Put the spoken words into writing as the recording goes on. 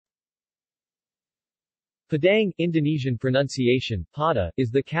Padang, Indonesian pronunciation, Pada, is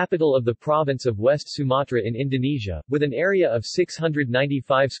the capital of the province of West Sumatra in Indonesia, with an area of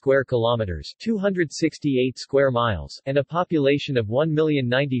 695 square kilometers, 268 square miles, and a population of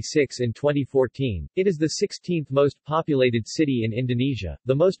 1,096,000 in 2014. It is the 16th most populated city in Indonesia,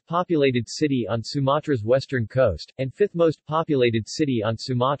 the most populated city on Sumatra's western coast, and 5th most populated city on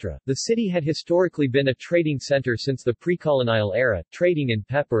Sumatra. The city had historically been a trading center since the pre-colonial era, trading in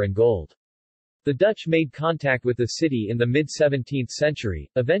pepper and gold. The Dutch made contact with the city in the mid-17th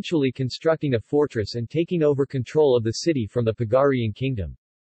century, eventually constructing a fortress and taking over control of the city from the Pagarian kingdom.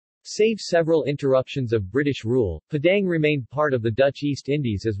 Save several interruptions of British rule, Padang remained part of the Dutch East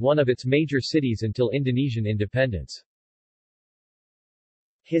Indies as one of its major cities until Indonesian independence.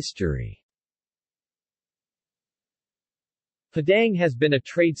 History. Padang has been a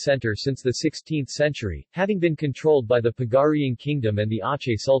trade center since the 16th century, having been controlled by the Pagarian kingdom and the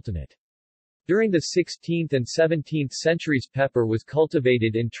Aceh Sultanate. During the 16th and 17th centuries, pepper was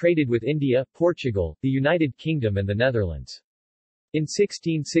cultivated and traded with India, Portugal, the United Kingdom and the Netherlands. In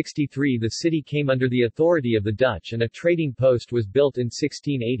 1663 the city came under the authority of the Dutch and a trading post was built in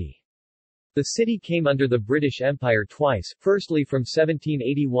 1680. The city came under the British Empire twice, firstly from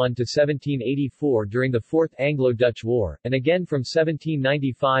 1781 to 1784 during the Fourth Anglo-Dutch War, and again from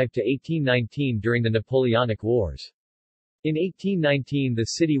 1795 to 1819 during the Napoleonic Wars. In 1819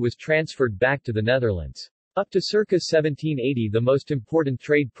 the city was transferred back to the Netherlands. Up to circa 1780 the most important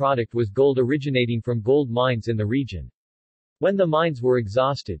trade product was gold originating from gold mines in the region. When the mines were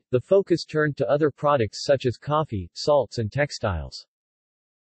exhausted, the focus turned to other products such as coffee, salts and textiles.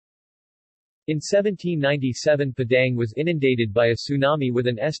 In 1797 Padang was inundated by a tsunami with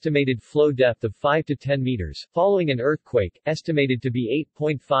an estimated flow depth of 5 to 10 meters, following an earthquake, estimated to be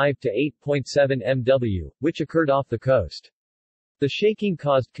 8.5 to 8.7 MW, which occurred off the coast. The shaking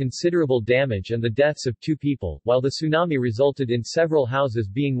caused considerable damage and the deaths of 2 people, while the tsunami resulted in several houses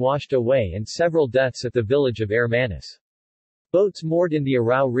being washed away and several deaths at the village of Air Manis. Boats moored in the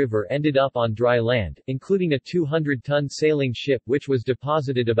Arau River ended up on dry land, including a 200-ton sailing ship which was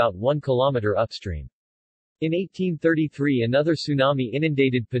deposited about 1 kilometer upstream. In 1833 another tsunami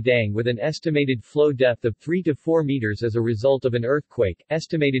inundated Padang with an estimated flow depth of 3 to 4 meters as a result of an earthquake,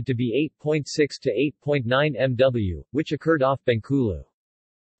 estimated to be 8.6 to 8.9 MW, which occurred off Bengkulu.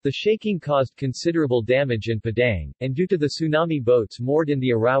 The shaking caused considerable damage in Padang, and due to the tsunami boats moored in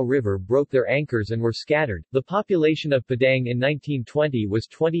the Arau River broke their anchors and were scattered. The population of Padang in 1920 was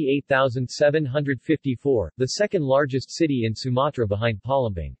 28,754, the second largest city in Sumatra behind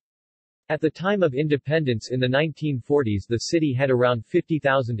Palembang. At the time of independence in the 1940s the city had around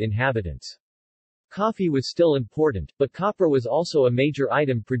 50,000 inhabitants. Coffee was still important, but copra was also a major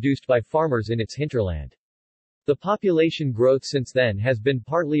item produced by farmers in its hinterland. The population growth since then has been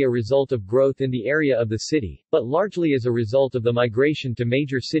partly a result of growth in the area of the city, but largely as a result of the migration to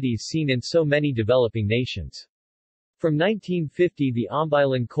major cities seen in so many developing nations. From 1950 the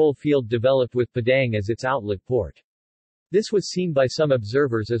Ambilan coal field developed with Padang as its outlet port. This was seen by some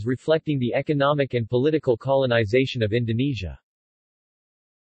observers as reflecting the economic and political colonization of Indonesia.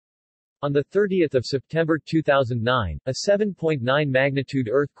 On 30 September 2009, a 7.9 magnitude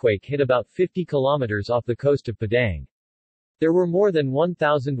earthquake hit about 50 kilometers off the coast of Padang. There were more than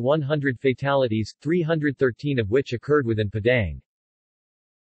 1,100 fatalities, 313 of which occurred within Padang.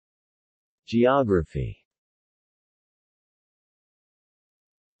 Geography.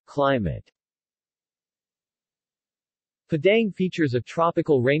 Climate. Padang features a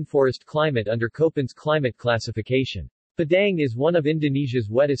tropical rainforest climate under Köppen's climate classification. Padang is one of Indonesia's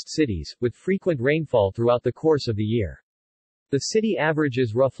wettest cities, with frequent rainfall throughout the course of the year. The city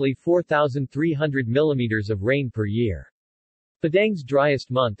averages roughly 4,300 millimeters of rain per year. Padang's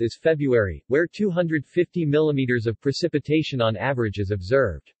driest month is February, where 250 millimeters of precipitation on average is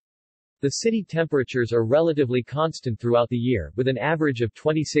observed. The city temperatures are relatively constant throughout the year, with an average of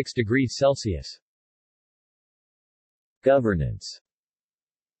 26 degrees Celsius. Governance.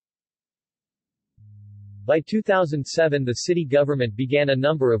 By 2007 the city government began a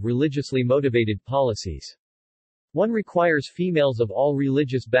number of religiously motivated policies. One requires females of all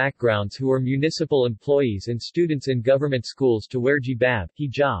religious backgrounds who are municipal employees and students in government schools to wear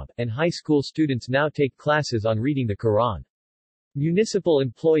hijab, and high school students now take classes on reading the Quran. Municipal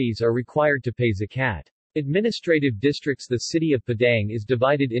employees are required to pay zakat. Administrative districts. The city of Padang is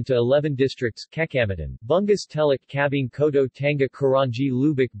divided into 11 districts: Kecamatan, Bungas Teluk Cabang Koto Tanga Karanji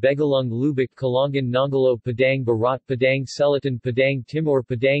Lubuk Begalung Lubuk Kalangan Nongolo Padang Barat Padang Selatan Padang Timur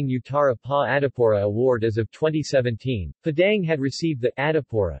Padang Utara. Pa Adipura Award. As of 2017, Padang had received the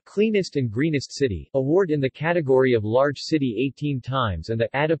Adipura Cleanest and Greenest City Award in the category of Large City 18 times and the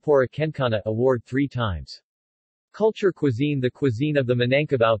Adipura Kencana Award 3 times. Culture. Cuisine. The cuisine of the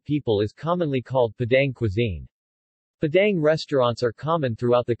Minangkabau people is commonly called Padang cuisine. Padang restaurants are common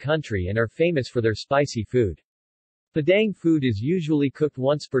throughout the country and are famous for their spicy food. Padang food is usually cooked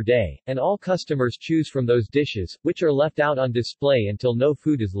once per day, and all customers choose from those dishes, which are left out on display until no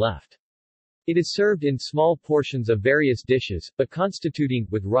food is left. It is served in small portions of various dishes, but constituting,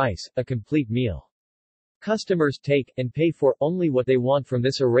 with rice, a complete meal. Customers take, and pay for, only what they want from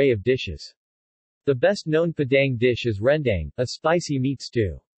this array of dishes. The best-known Padang dish is rendang, a spicy meat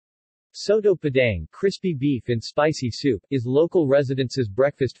stew. Soto Padang, crispy beef in spicy soup, is local residents'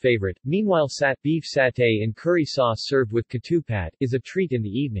 breakfast favorite. Meanwhile, beef satay in curry sauce served with ketupat is a treat in the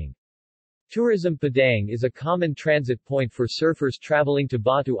evening. Tourism. Padang is a common transit point for surfers traveling to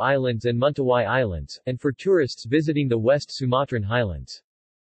Batu Islands and Mentawai Islands, and for tourists visiting the West Sumatran highlands.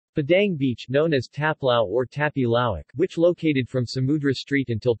 Padang Beach, known as Taplao or Tapi Lawak, which located from Samudra Street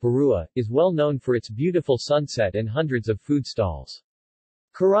until Parua, is well known for its beautiful sunset and hundreds of food stalls.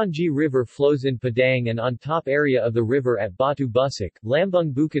 Karanji River flows in Padang, and on top area of the river at Batu Busuk,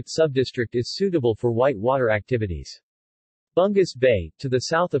 Lambung Bukit subdistrict is suitable for white water activities. Bungas Bay, to the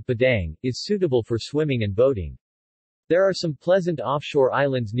south of Padang, is suitable for swimming and boating. There are some pleasant offshore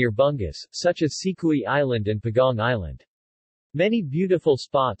islands near Bungas, such as Sikui Island and Pagong Island. Many beautiful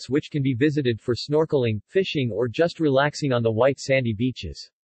spots which can be visited for snorkeling, fishing or just relaxing on the white sandy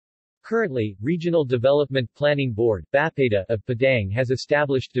beaches. Currently, Regional Development Planning Board (BAPEDA) of Padang has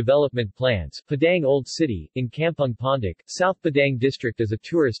established development plans. Padang Old City, in Kampung Pondak, South Padang District as a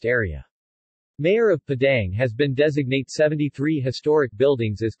tourist area. Mayor of Padang has been designate 73 historic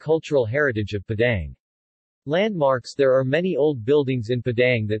buildings as cultural heritage of Padang. Landmarks. There are many old buildings in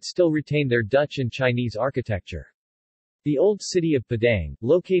Padang that still retain their Dutch and Chinese architecture. The Old City of Padang,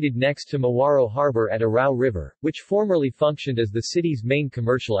 located next to Mawaro Harbor at Arao River, which formerly functioned as the city's main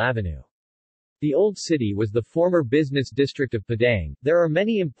commercial avenue. The Old City was the former business district of Padang. There are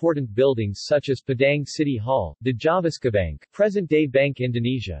many important buildings such as Padang City Hall, De Javaskabank, present-day Bank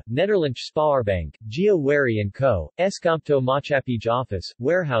Indonesia, Nederlandsche Spaarbank, Geo Wary & Co., Eskamto Machapij office,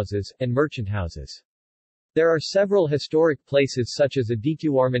 warehouses, and merchant houses. There are several historic places such as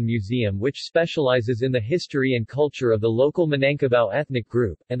Adityawarman Museum which specializes in the history and culture of the local Minangkabau ethnic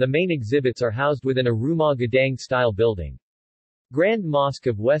group, and the main exhibits are housed within a Rumah Gadang-style building. Grand Mosque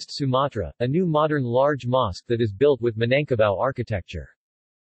of West Sumatra, a new modern large mosque that is built with Minangkabau architecture.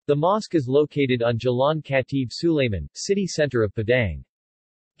 The mosque is located on Jalan Khatib Sulaiman, city center of Padang.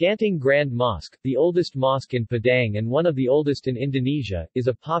 Ganting Grand Mosque, the oldest mosque in Padang and one of the oldest in Indonesia, is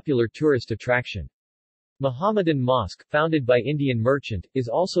a popular tourist attraction. Muhammadan Mosque, founded by Indian merchant, is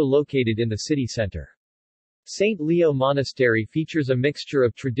also located in the city center. St. Leo Monastery features a mixture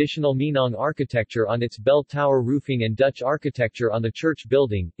of traditional Minang architecture on its bell tower roofing and Dutch architecture on the church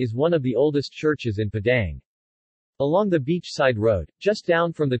building, is one of the oldest churches in Padang. Along the beachside road, just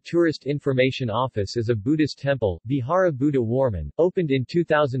down from the Tourist Information Office is a Buddhist temple, Vihara Buddha Warman, opened in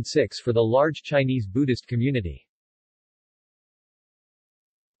 2006 for the large Chinese Buddhist community.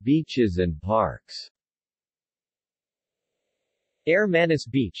 Beaches and parks. Air Manis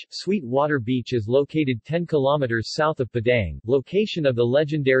Beach, Sweetwater Beach is located 10 kilometers south of Padang, location of the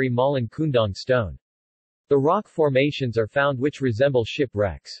legendary Malan Kundang stone. The rock formations are found which resemble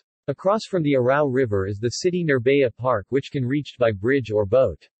shipwrecks. Across from the Arao River is the city Nurbaya Park which can reached by bridge or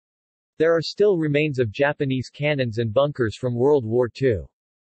boat. There are still remains of Japanese cannons and bunkers from World War II.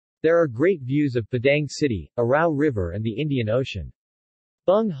 There are great views of Padang City, Arao River and the Indian Ocean.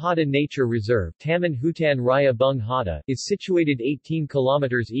 Bung Hada Nature Reserve Taman Hutan Raya Bung Hada is situated 18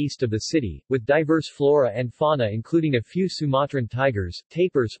 kilometers east of the city, with diverse flora and fauna including a few Sumatran tigers,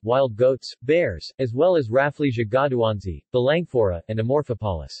 tapirs, wild goats, bears, as well as Rafflesia gaduanzi, Balangfora, and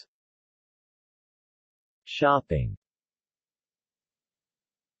Amorphopolis. Shopping.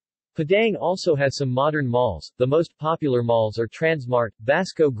 Padang also has some modern malls. The most popular malls are Transmart,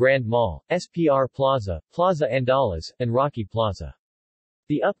 Vasco Grand Mall, SPR Plaza, Plaza Andalas, and Rocky Plaza.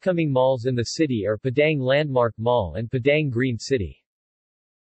 The upcoming malls in the city are Padang Landmark Mall and Padang Green City.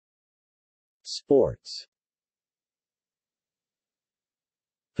 Sports.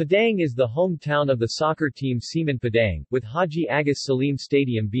 Padang is the hometown of the soccer team Seaman Padang, with Haji Agus Salim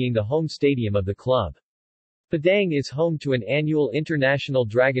Stadium being the home stadium of the club. Padang is home to an annual international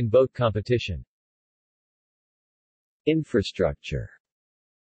dragon boat competition. Infrastructure.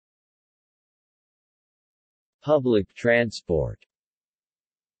 Public transport.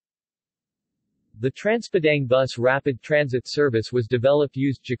 The Transpadang Bus Rapid Transit Service was developed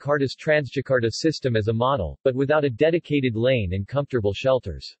used Jakarta's Transjakarta system as a model, but without a dedicated lane and comfortable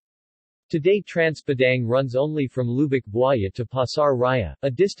shelters. Today Transpadang runs only from Lubuk Buaya to Pasar Raya, a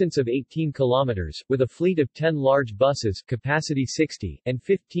distance of 18 kilometers, with a fleet of 10 large buses capacity 60, and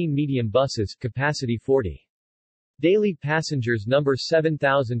 15 medium buses capacity 40. Daily passengers number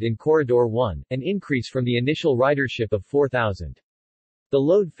 7,000 in Corridor 1, an increase from the initial ridership of 4,000. The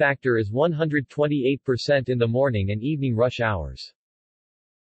load factor is 128% in the morning and evening rush hours.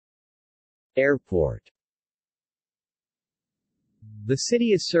 Airport. The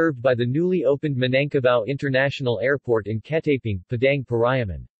city is served by the newly opened Minangkabau International Airport in Ketaping, Padang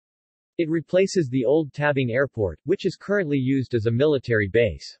Pariaman. It replaces the old Tabing Airport, which is currently used as a military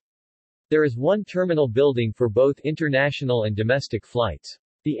base. There is one terminal building for both international and domestic flights.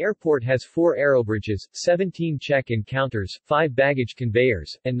 The airport has 4 aerobridges, 17 check-in counters, 5 baggage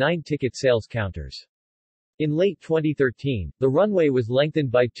conveyors, and 9 ticket sales counters. In late 2013, the runway was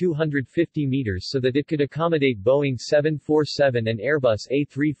lengthened by 250 meters so that it could accommodate Boeing 747 and Airbus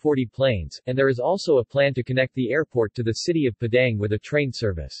A340 planes, and there is also a plan to connect the airport to the city of Padang with a train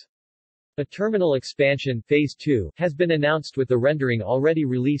service. A terminal expansion, Phase 2, has been announced with the rendering already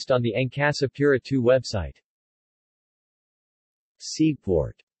released on the Angkasa Pura II website.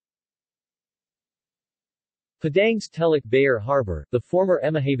 Seaport. Padang's Teluk Bayar Harbor, the former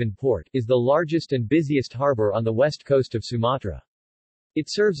Emahaven Port, is the largest and busiest harbor on the west coast of Sumatra. It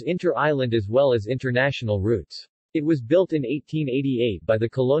serves inter-island as well as international routes. It was built in 1888 by the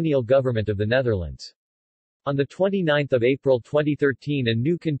colonial government of the Netherlands. On 29 April 2013 a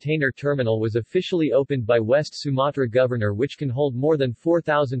new container terminal was officially opened by West Sumatra Governor which can hold more than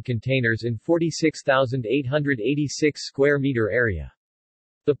 4,000 containers in 46,886 square meter area.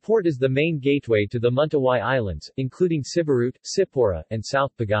 The port is the main gateway to the Mentawai Islands, including Siberut, Sipora, and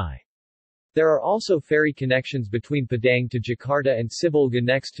South Pagay. There are also ferry connections between Padang to Jakarta and Sibolga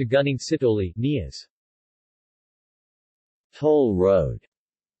next to Gunung Sitoli, Nias. Toll road.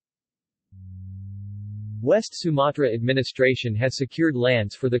 West Sumatra administration has secured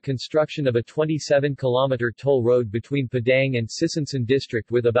lands for the construction of a 27-kilometer toll road between Padang and Sisansan district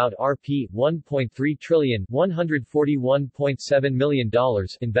with about Rp. 1.3 trillion $141.7 million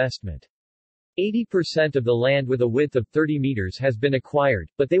investment. 80% of the land with a width of 30 meters has been acquired,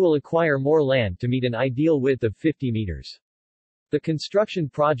 but they will acquire more land to meet an ideal width of 50 meters. The construction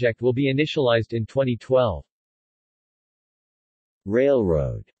project will be initialized in 2012.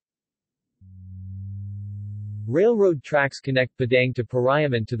 Railroad. Railroad tracks connect Padang to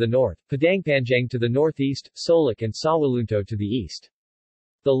Pariaman to the north, Padangpanjang to the northeast, Solok and Sawalunto to the east.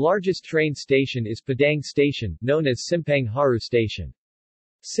 The largest train station is Padang Station, known as Simpang Haru Station.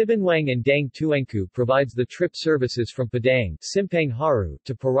 Sibunwang and Dang Tuangku provides the trip services from Padang, Simpang Haru,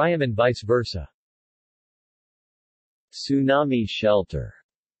 to Pariaman vice versa. Tsunami shelter.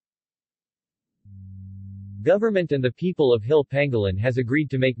 Government and the people of Hill Pangalan has agreed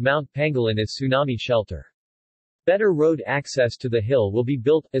to make Mount Pangalan as tsunami shelter. Better road access to the hill will be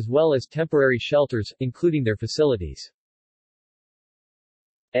built, as well as temporary shelters, including their facilities.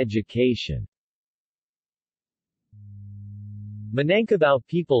 Education. Minangkabau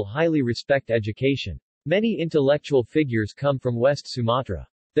people highly respect education. Many intellectual figures come from West Sumatra.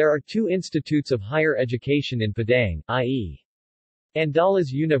 There are 2 institutes of higher education in Padang, i.e. Andalas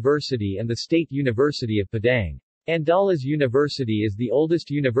University and the State University of Padang. Andalas University is the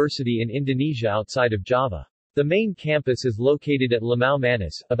oldest university in Indonesia outside of Java. The main campus is located at Limau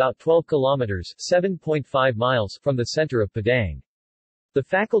Manis, about 12 kilometers 7.5 miles from the center of Padang. The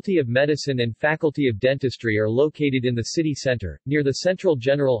Faculty of Medicine and Faculty of Dentistry are located in the city center, near the Central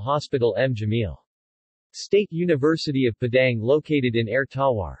General Hospital M. Jamil. State University of Padang located in Air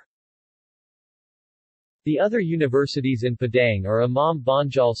Tawar. The other universities in Padang are Imam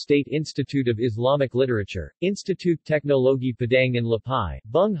Bonjol State Institute of Islamic Literature, Institut Teknologi Padang in Lapay,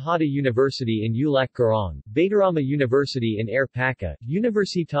 Bung Hatta University in Ulak Karang, Badarama University in Air Paka,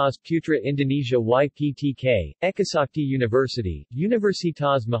 Universitas Putra Indonesia YPTK, Ekasakti University,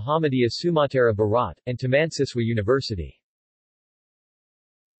 Universitas Muhammadiyah Sumatera Barat, and Tamansiswa University.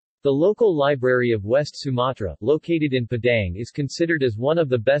 The local library of West Sumatra, located in Padang, is considered as one of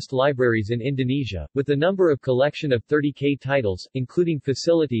the best libraries in Indonesia, with the number of collection of 30k titles, including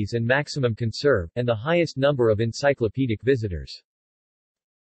facilities and maximum conserve, and the highest number of encyclopedic visitors.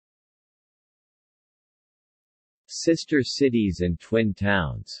 Sister cities and twin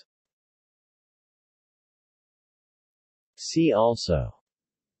towns. See also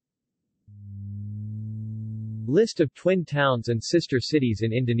List of twin towns and sister cities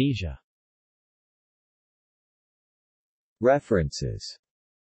in Indonesia. References.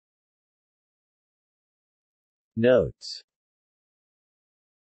 Notes.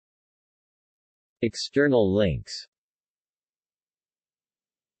 External links.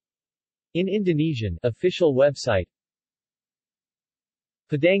 In Indonesian, official website.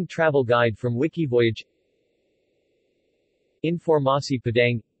 Padang travel guide from Wikivoyage. Informasi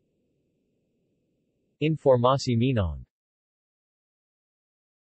Padang. Informasi Minang.